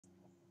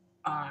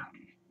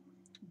um,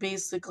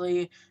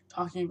 basically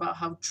talking about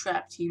how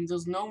Trap Team,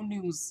 there's no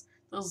news,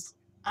 there's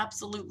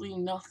absolutely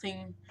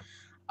nothing.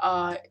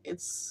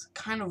 It's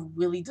kind of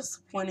really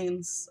disappointing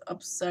and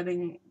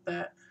upsetting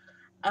that,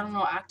 I don't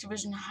know,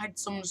 Activision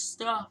hides so much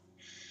stuff.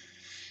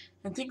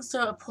 And thanks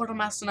to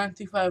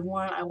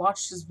Portalmaster9351, I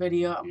watched his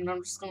video. I'm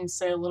just gonna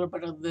say a little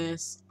bit of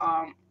this.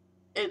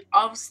 It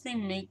obviously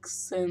makes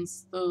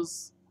sense,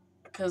 those,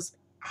 because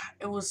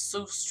it was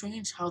so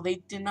strange how they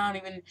did not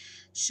even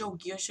show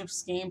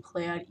Gearship's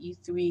gameplay at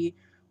E3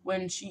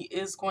 when she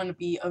is going to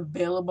be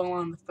available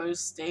on the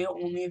first day,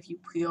 only if you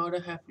pre-order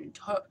her from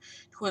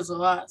Toys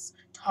R Us,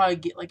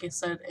 Target, like I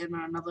said in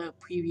another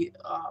previous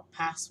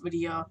past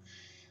video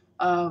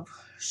of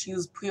she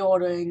was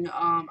pre-ordering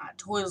at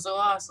Toys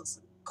R Us. It's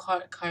a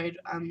card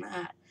on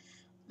that.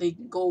 They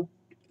can go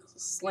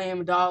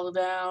slam $1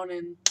 down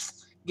and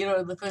get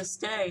her the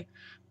first day.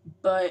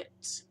 But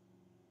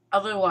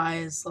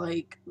otherwise,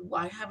 like,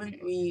 why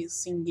haven't we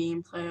seen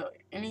gameplay or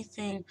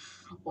anything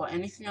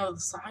of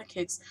the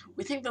sidekicks?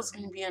 We think there's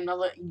going to be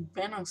another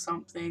event or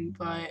something,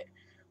 but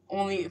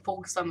only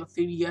focused on the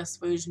 3DS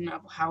version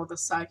of how the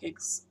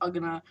sidekicks are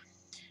going to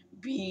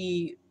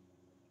be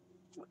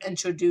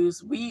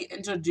reintroduced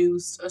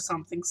or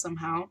something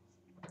somehow,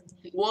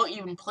 or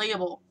even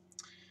playable.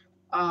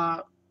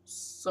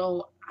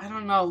 So I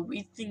don't know.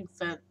 We think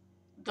that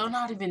they're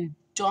not even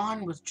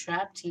done with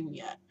Trap Team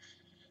yet.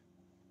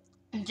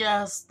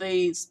 Yes,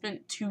 they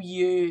spent 2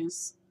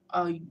 years,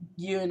 a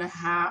year and a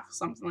half,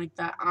 something like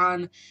that,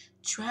 on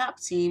Trap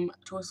Team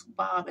Toys for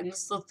Bob, and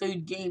this is the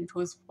third game,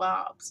 Toys for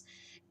Bob's.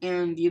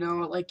 And,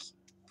 like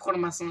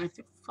Quartermaster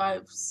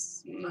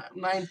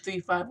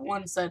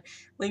 9351 said,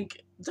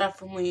 Link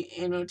definitely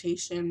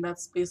annotation.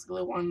 That's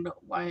basically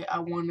why I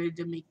wanted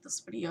to make this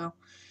video.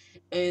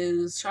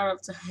 Is shout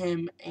out to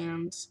him,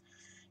 and,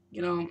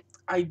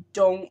 I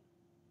don't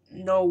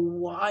know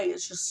why.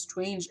 It's just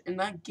strange in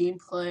that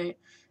gameplay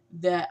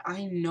that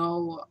I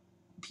know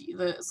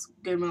that's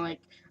gonna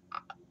like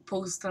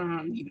post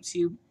on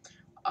YouTube.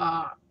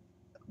 Uh,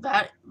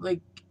 that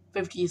like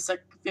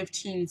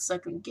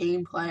 15-second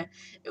gameplay.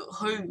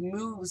 Her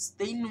moves.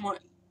 They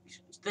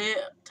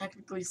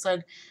technically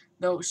said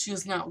no,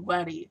 she's not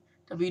ready.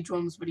 W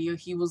Drum's video.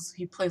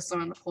 He placed her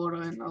on the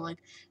portal, and they're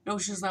like, no,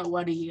 she's not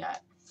ready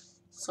yet.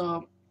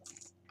 So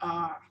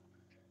uh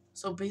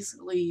so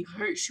basically,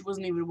 she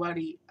wasn't even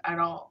ready at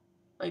all.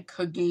 Like,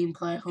 her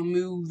gameplay, her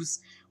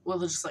moves were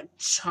just like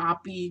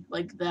choppy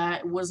like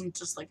that. It wasn't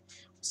just like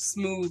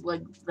smooth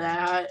like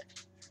that.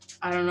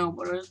 I don't know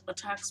what her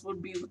attacks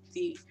would be with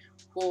the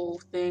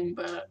whole thing,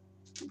 but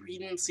we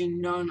didn't see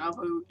none of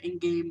her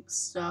in-game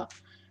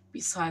stuff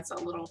besides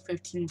that little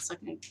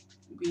 15-second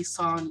we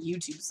saw on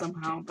YouTube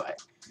somehow,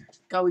 but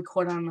got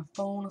recorded on the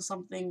phone or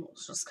something. It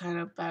was just kind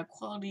of bad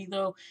quality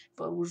though,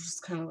 but it was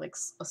just kind of like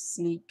a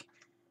sneak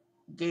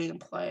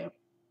gameplay.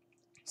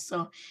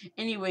 So,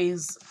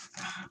 anyways,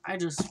 I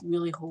just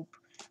really hope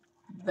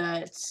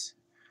that,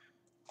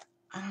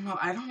 I don't know.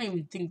 I don't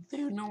even think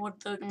they know what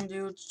they're gonna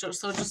do.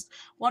 So just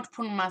watch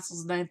Portal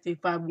Masters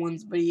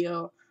 9351's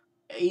video,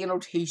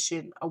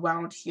 annotation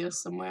around here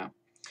somewhere.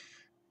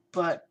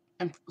 But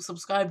and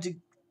subscribe to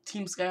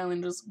Team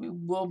Skylanders. We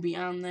will be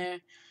on there,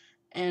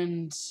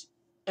 and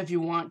if you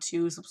want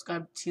to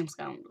subscribe to Team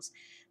Skylanders.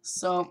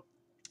 So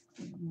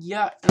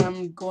yeah, and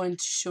I'm going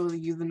to show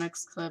you the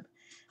next clip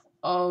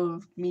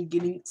of me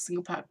getting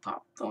single pack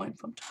pop Thorn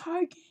from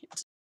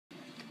Target.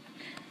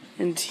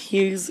 And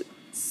here's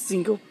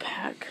single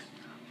pack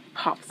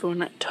pop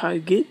Thorn at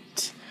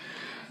Target.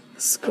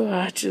 The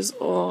scratches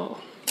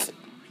all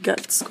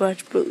got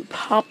scratch, but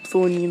pop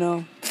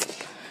Thorn,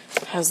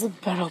 has the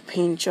better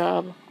paint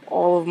job.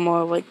 All of them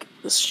are like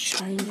this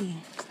shiny.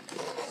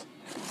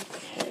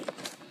 Okay.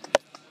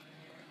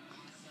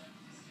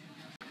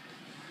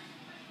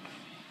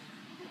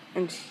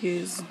 And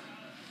here's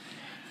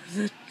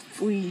the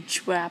free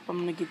trap. I'm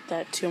gonna get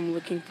that too. I'm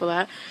looking for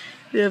that.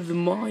 They have the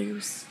Mario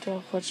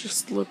stuff. Let's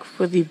just look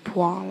for the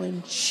ball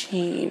and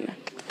chain.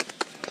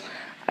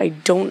 I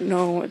don't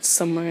know. It's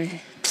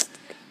somewhere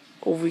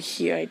over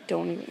here. I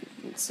don't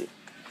even see.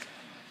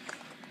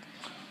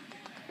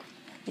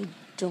 I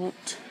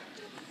don't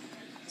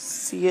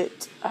see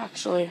it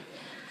actually.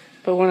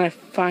 But when I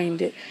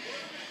find it,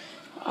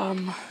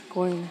 I'm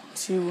going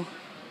to.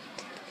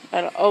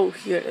 Oh,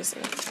 here it is.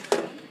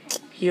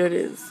 Here it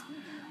is.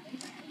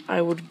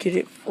 I would get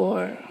it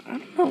for, I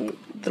don't know,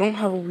 they don't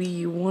have a Wii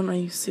U one, are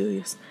you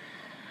serious?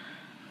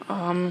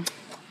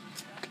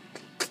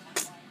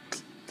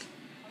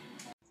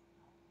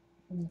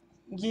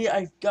 Yeah,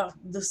 I got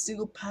the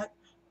single pack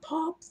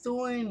Pop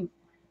Thorn.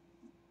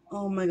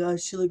 Oh my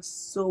gosh, she looks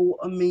so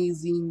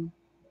amazing.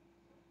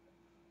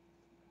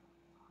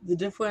 The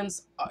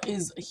difference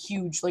is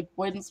huge. Like,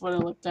 once when I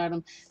looked at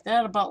them, they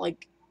had about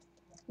like,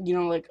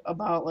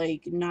 about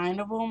like 9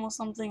 of them or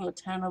something, or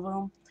 10 of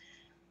them.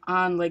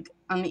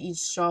 On each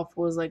shelf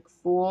was like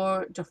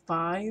 4 to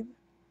 5,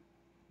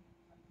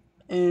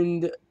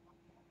 and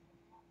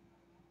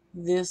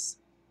this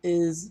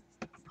is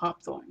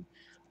Pop Thorn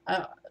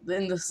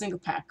in the single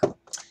pack.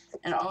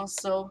 And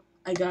also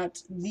I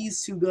got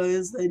these two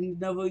guys that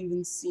I'd never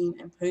even seen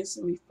in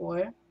person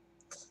before.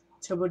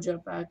 Turbo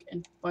Jetpack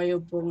and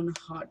Firebone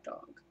Hot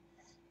Dog.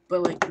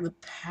 But like the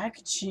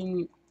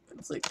packaging,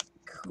 it's like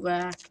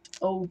cracked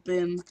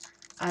open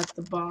at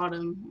the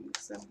bottom.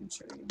 So I can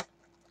show you.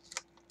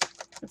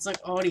 It's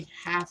like already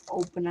half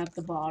open at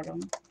the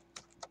bottom,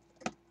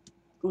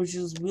 which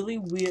is really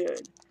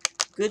weird.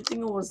 Good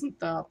thing it wasn't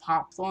the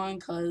pop Thorn,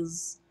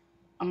 because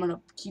I'm gonna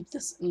keep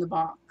this in the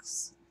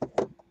box.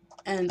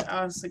 And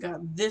I also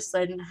got this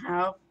I didn't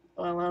have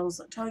while I was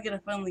at Target. I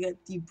finally got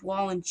the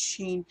ball and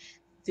chain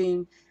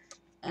thing,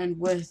 and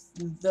with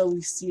the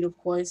receipt, of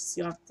course,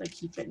 you have to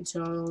keep it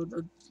until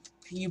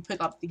you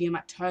pick up the game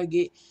at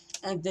Target.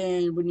 And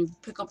then when you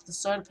pick up the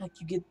starter pack,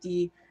 you get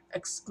the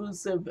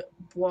exclusive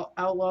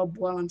Outlaw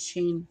Ball and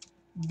Chain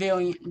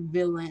variant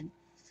villain.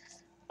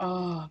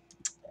 And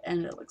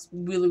it looks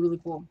really, really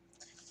cool.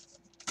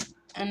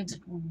 And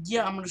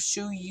yeah, I'm gonna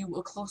show you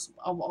a close-up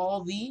of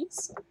all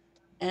these.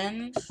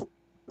 And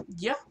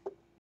yeah.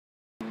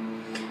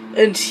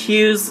 And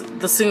here's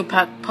the single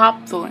pack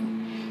pop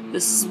Thorn.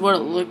 This is what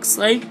it looks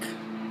like.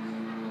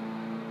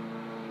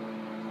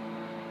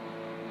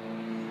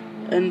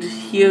 And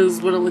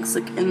here's what it looks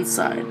like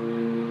inside.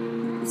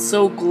 It's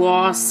so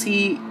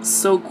glossy,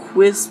 so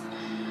crisp,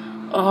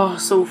 oh,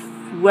 so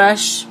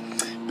fresh.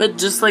 But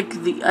just like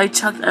I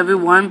checked every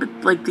one, but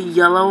like the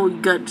yellow,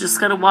 just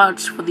gotta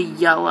watch for the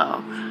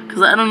yellow.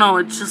 Cause I don't know,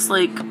 it's just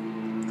like,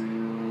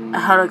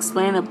 how to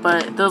explain it,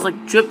 but there's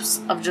like drips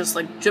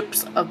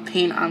of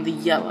paint on the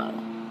yellow.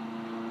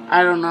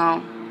 I don't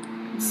know.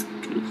 Let's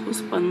get a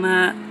close up on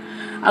that.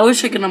 I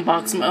wish I could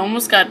unbox them. I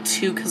almost got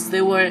two because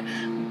they were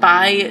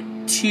buy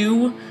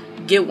two,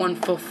 get one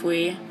for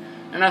free.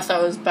 And I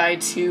thought it was buy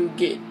two,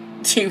 get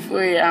two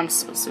free. I'm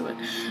so stupid.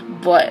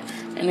 But,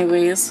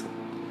 anyways,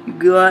 you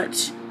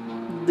got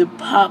the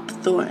Pop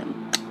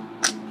Thorn.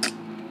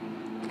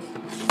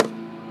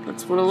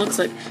 That's what it looks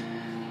like.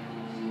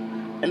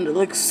 And it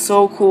looks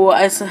so cool.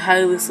 I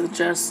highly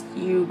suggest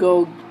you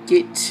go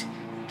get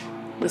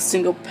the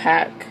single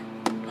pack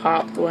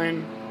Pop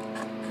Thorn.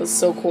 It's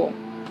so cool.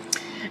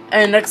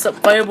 And next up,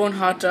 Firebone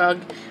Hot Dog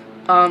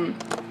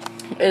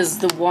is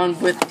the one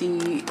with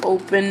the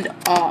opened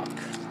up.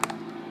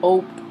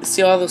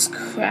 See all those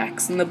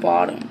cracks in the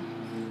bottom?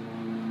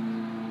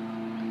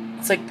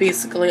 It's like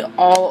basically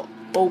all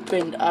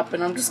opened up,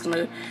 and I'm just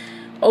gonna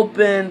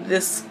open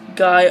this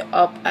guy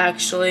up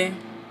actually.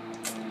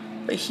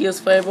 But here's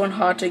Firebone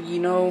Hot Dog. You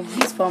know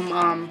he's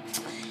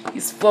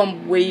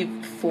from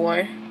Wave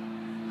 4.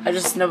 I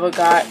just never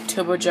got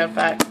Turbo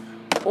Jetpack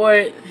or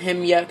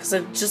him yet, because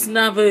I've just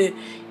never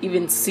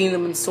even seen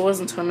them in stores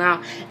until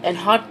now. And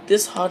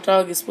this hot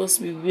dog is supposed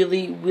to be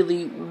really,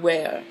 really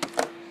rare.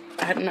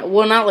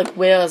 Well, not like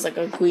rare as like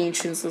a green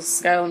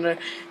translucent Skylander.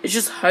 It's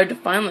just hard to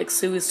find, like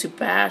Series 2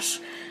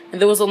 Bash.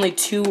 And there was only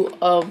 2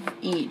 of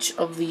each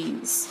of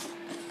these.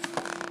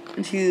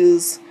 And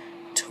here's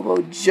Turbo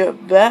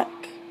Jetpack.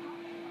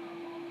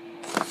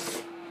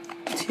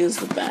 Here's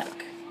the back.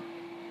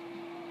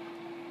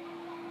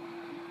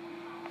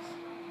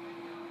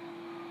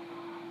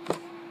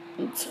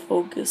 Let's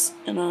focus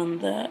in on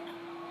that.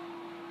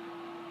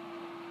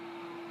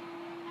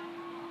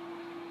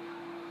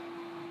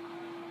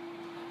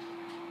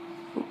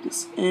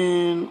 Focus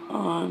in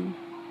on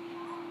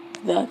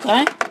that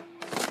guy.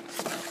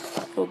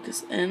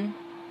 Focus in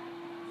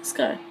this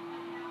guy.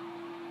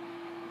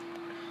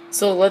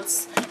 So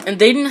and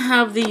they didn't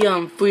have the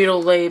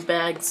Frito-Lay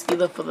bags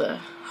either for the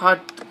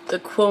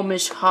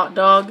chromish hot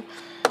dog,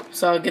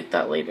 so I'll get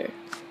that later.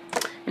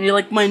 And you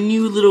like my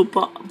new little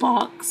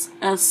box,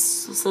 as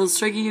says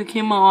StrikerHero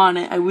Camo on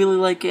it. I really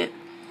like it.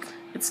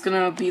 It's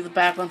gonna be the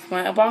background for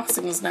my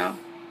unboxings now.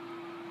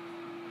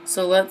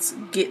 So let's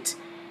get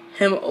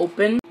him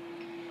open.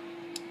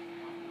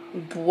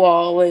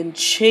 Ball and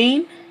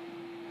chain.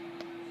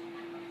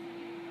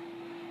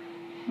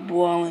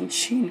 Ball and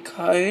chain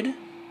card.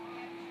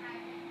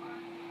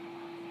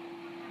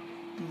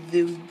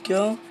 There we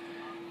go.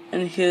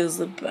 And here's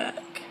the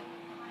back.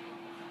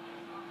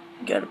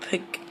 You gotta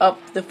pick up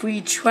the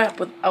free trap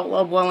with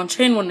Outlaw Ball and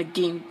Chain when the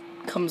game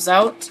comes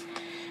out.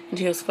 And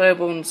here's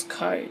Firebone's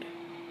card.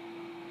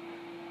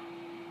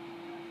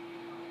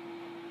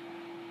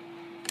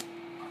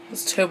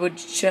 Here's Turbo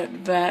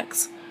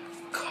Jetpack's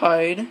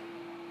card.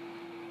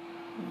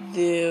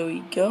 There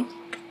we go.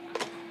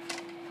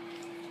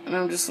 And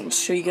I'm just gonna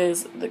show you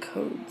guys the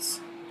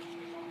codes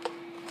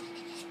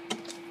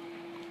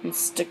and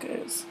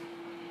stickers.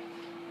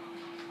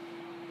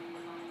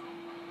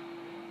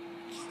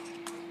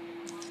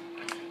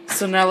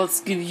 So now let's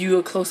give you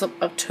a close-up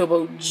of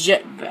Turbo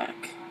Jetpack.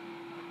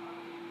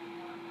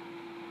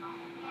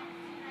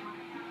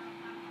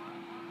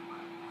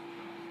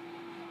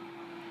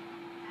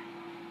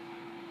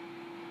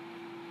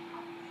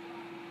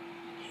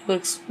 He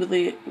looks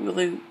really,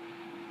 really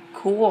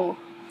cool.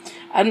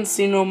 I didn't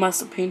see no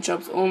massive paint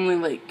jobs, only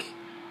like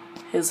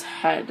his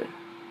head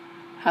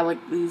had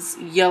like these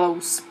yellow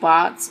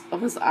spots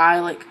of his eye,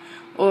 like,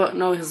 or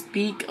no, his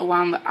beak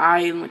around the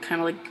eye and like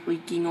kind of like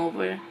leaking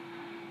over.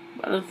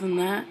 But other than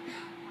that,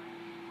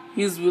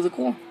 He's really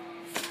cool.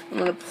 I'm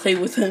gonna play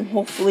with him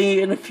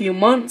hopefully in a few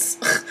months.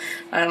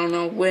 I don't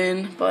know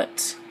when,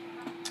 but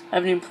I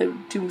haven't even played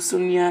with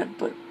Tombstone yet.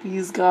 But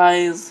these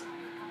guys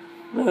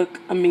look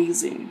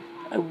amazing.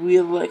 I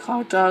really like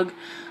Hot Dog.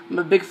 I'm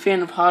a big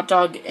fan of Hot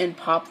Dog and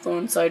Pop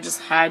Thorn, so I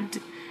just had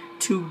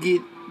to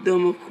get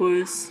them, of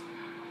course.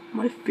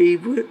 My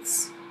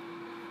favorites.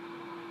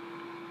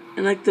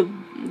 And like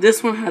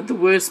this one had the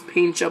worst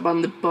paint job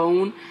on the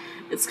bone.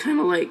 It's kind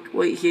of like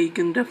right here, you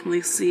can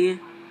definitely see.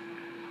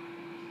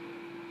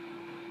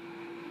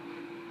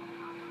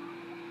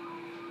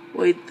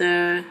 Right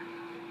there.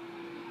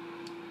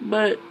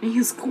 But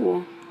he's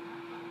cool.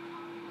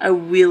 I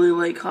really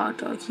like Hot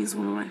Dog. He's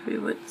one of my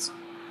favorites.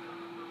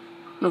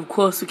 And of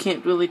course, we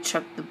can't really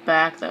check the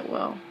back that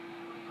well.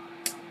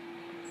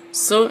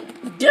 So,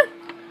 yeah.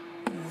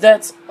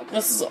 This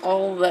is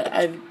all that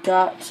I've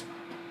got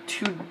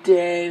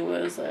today.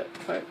 Where is that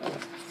part?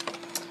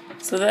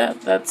 So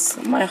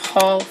that's my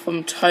haul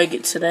from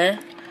Target today.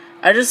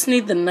 I just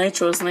need the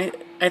nitros, and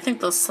I think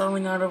they're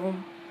selling out of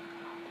them.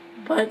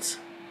 But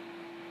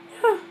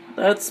yeah,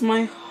 that's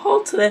my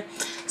haul today.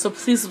 So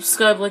please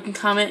subscribe, like, and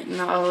comment,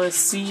 and I'll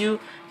see you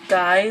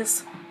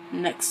guys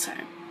next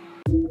time.